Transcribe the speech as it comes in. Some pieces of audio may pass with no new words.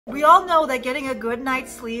We all know that getting a good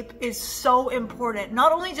night's sleep is so important,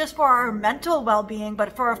 not only just for our mental well-being,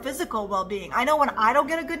 but for our physical well-being. I know when I don't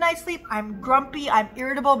get a good night's sleep, I'm grumpy, I'm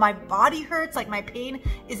irritable, my body hurts, like my pain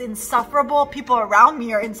is insufferable, people around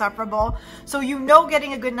me are insufferable. So you know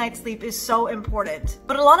getting a good night's sleep is so important.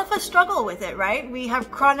 But a lot of us struggle with it, right? We have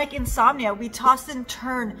chronic insomnia, we toss and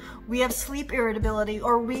turn, we have sleep irritability,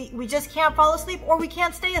 or we just can't fall asleep, or we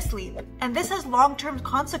can't stay asleep. And this has long-term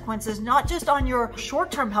consequences, not just on your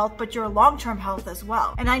short-term health, but your long-term health as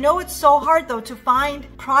well. And I know it's so hard though to find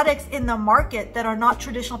products in the market that are not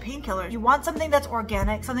traditional painkillers. You want something that's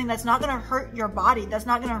organic, something that's not going to hurt your body, that's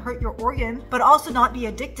not going to hurt your organ, but also not be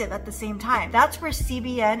addictive at the same time. That's where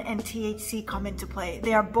CBN and THC come into play.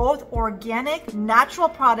 They are both organic, natural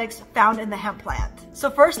products found in the hemp plant. So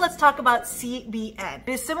first, let's talk about CBN.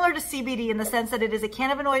 It is similar to CBD in the sense that it is a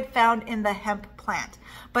cannabinoid found in the hemp plant,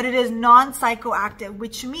 but it is non-psychoactive,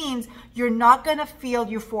 which means you're not going to feel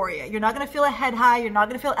euphoria. You're not going to feel a head high. You're not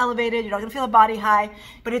going to feel elevated. You're not going to feel a body high,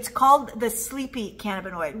 but it's called the sleepy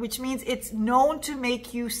cannabinoid, which means it's known to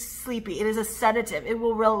make you sleepy. It is a sedative. It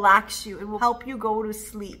will relax you. It will help you go to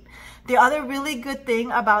sleep. The other really good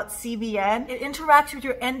thing about CBN, it interacts with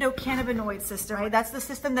your endocannabinoid system, right? That's the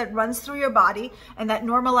system that runs through your body and that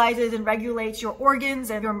normalizes and regulates your organs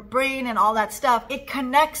and your brain and all that stuff. It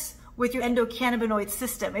connects with your endocannabinoid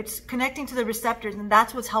system. It's connecting to the receptors, and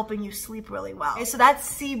that's what's helping you sleep really well. Okay, so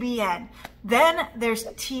that's CBN. Then there's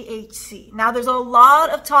THC. Now there's a lot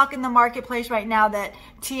of talk in the marketplace right now that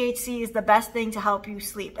THC is the best thing to help you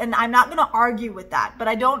sleep. And I'm not going to argue with that, but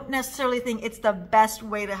I don't necessarily think it's the best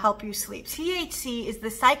way to help you sleep. THC is the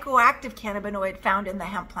psychoactive cannabinoid found in the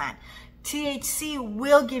hemp plant. THC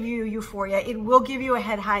will give you euphoria, it will give you a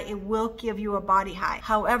head high, it will give you a body high.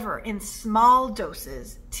 However, in small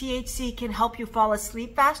doses, THC can help you fall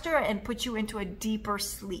asleep faster and put you into a deeper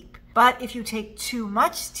sleep. But if you take too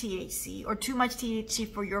much THC or too much THC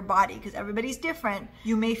for your body, because everybody's different,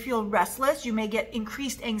 you may feel restless, you may get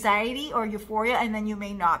increased anxiety or euphoria, and then you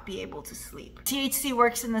may not be able to sleep. THC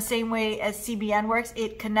works in the same way as CBN works.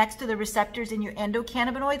 It connects to the receptors in your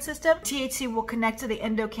endocannabinoid system. THC will connect to the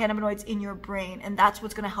endocannabinoids in your brain, and that's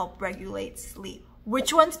what's going to help regulate sleep.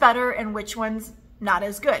 Which one's better and which one's not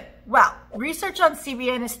as good? Well, research on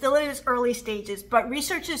CBN is still in its early stages, but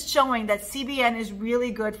research is showing that CBN is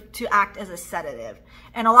really good to act as a sedative.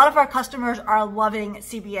 And a lot of our customers are loving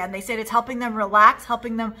CBN. They said it's helping them relax,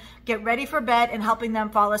 helping them get ready for bed, and helping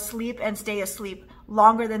them fall asleep and stay asleep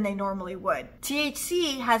longer than they normally would.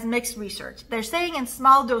 THC has mixed research. They're saying in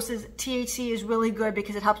small doses, THC is really good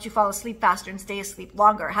because it helps you fall asleep faster and stay asleep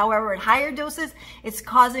longer. However, at higher doses, it's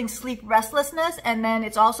causing sleep restlessness, and then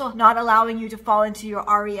it's also not allowing you to fall into your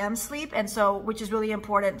REM sleep, and so, which is really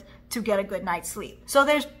important to get a good night's sleep. So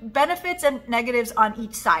there's benefits and negatives on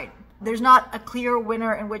each side. There's not a clear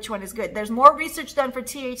winner in which one is good. There's more research done for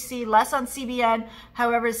THC, less on CBN.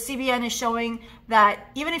 However, CBN is showing that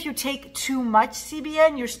even if you take too much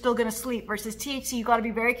CBN, you're still gonna sleep. Versus THC, you gotta be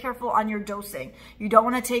very careful on your dosing. You don't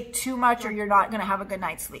wanna take too much or you're not gonna have a good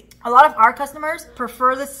night's sleep. A lot of our customers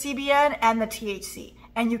prefer the CBN and the THC.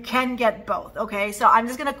 And you can get both, okay? So I'm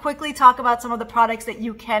just gonna quickly talk about some of the products that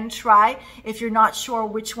you can try if you're not sure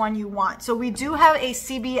which one you want. So we do have a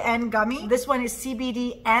CBN gummy. This one is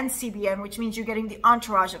CBD and CBN, which means you're getting the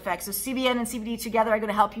entourage effect. So CBN and CBD together are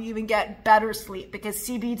gonna help you even get better sleep because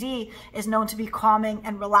CBD is known to be calming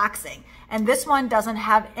and relaxing. And this one doesn't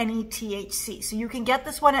have any THC. So you can get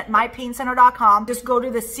this one at mypaincenter.com. Just go to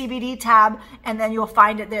the CBD tab and then you'll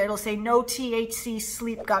find it there. It'll say no THC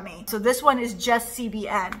sleep gummy. So this one is just CBN.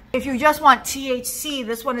 If you just want THC,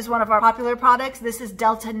 this one is one of our popular products. This is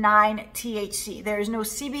Delta 9 THC. There is no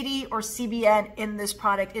CBD or CBN in this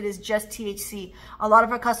product. It is just THC. A lot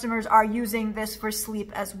of our customers are using this for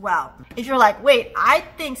sleep as well. If you're like, wait, I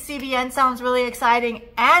think CBN sounds really exciting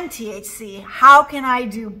and THC, how can I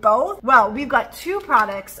do both? Well, we've got two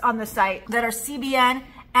products on the site that are CBN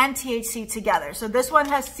and THC together. So this one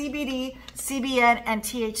has CBD, CBN, and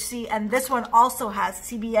THC, and this one also has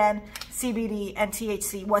CBN, CBD, and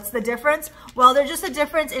THC. What's the difference? Well, there's just a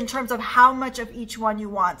difference in terms of how much of each one you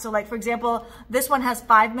want. So like, for example, this one has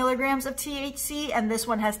 5 milligrams of THC, and this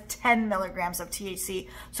one has 10 milligrams of THC.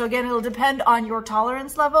 So again, it'll depend on your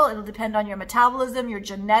tolerance level. It'll depend on your metabolism, your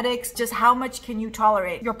genetics, just how much can you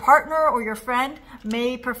tolerate. Your partner or your friend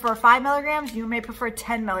may prefer 5 milligrams, you may prefer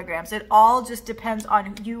 10 milligrams. It all just depends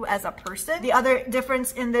on you as a person. The other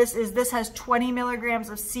difference in this is this has has 20 milligrams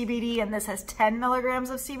of CBD and this has 10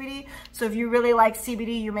 milligrams of CBD. So if you really like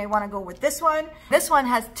CBD, you may want to go with this one. This one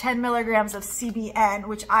has 10 milligrams of CBN,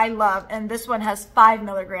 which I love, and this one has 5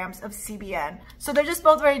 milligrams of CBN. So they're just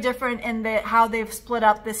both very different in how they've split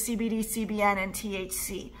up the CBD, CBN, and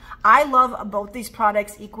THC. I love both these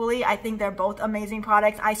products equally. I think they're both amazing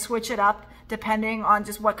products. I switch it up depending on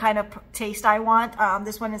just what kind of taste I want.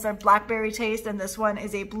 This one is a blackberry taste and this one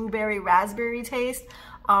is a blueberry raspberry taste.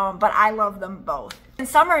 But I love them both. In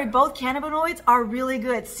summary, both cannabinoids are really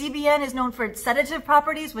good. CBN is known for its sedative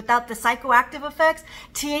properties without the psychoactive effects.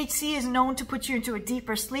 THC is known to put you into a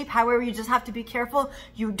deeper sleep. However, you just have to be careful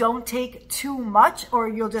you don't take too much or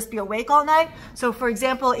you'll just be awake all night. So for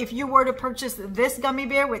example, if you were to purchase this gummy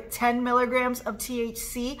bear with 10 milligrams of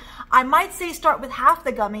THC, I might say start with half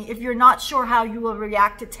the gummy if you're not sure how you will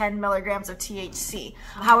react to 10 milligrams of THC.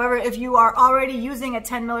 However, if you are already using a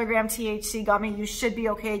 10 milligram THC gummy, you should be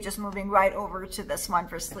okay just moving right over to this one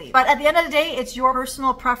for sleep. But at the end of the day, it's your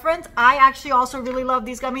personal preference. I actually also really love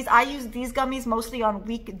these gummies. I use these gummies mostly on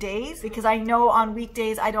weekdays because I know on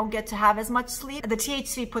weekdays I don't get to have as much sleep. The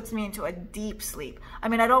THC puts me into a deep sleep. I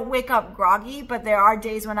mean, I don't wake up groggy, but there are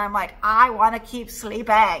days when I'm like, I want to keep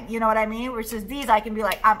sleeping. You know what I mean? Versus these, I can be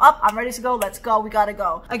like, I'm up, I'm ready to go, let's go, we gotta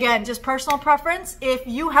go. Again, just personal preference. If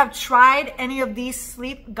you have tried any of these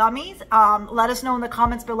sleep gummies, let us know in the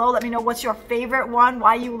comments below. Let me know what's your favorite one,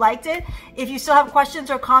 why you liked it. If you still have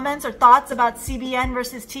questions or comments or thoughts about CBN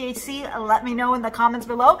versus THC, let me know in the comments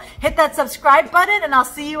below. Hit that subscribe button and I'll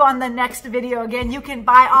see you on the next video. Again, you can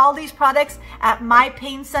buy all these products at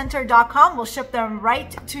mypaincenter.com. We'll ship them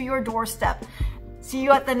right to your doorstep. See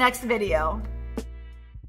you at the next video.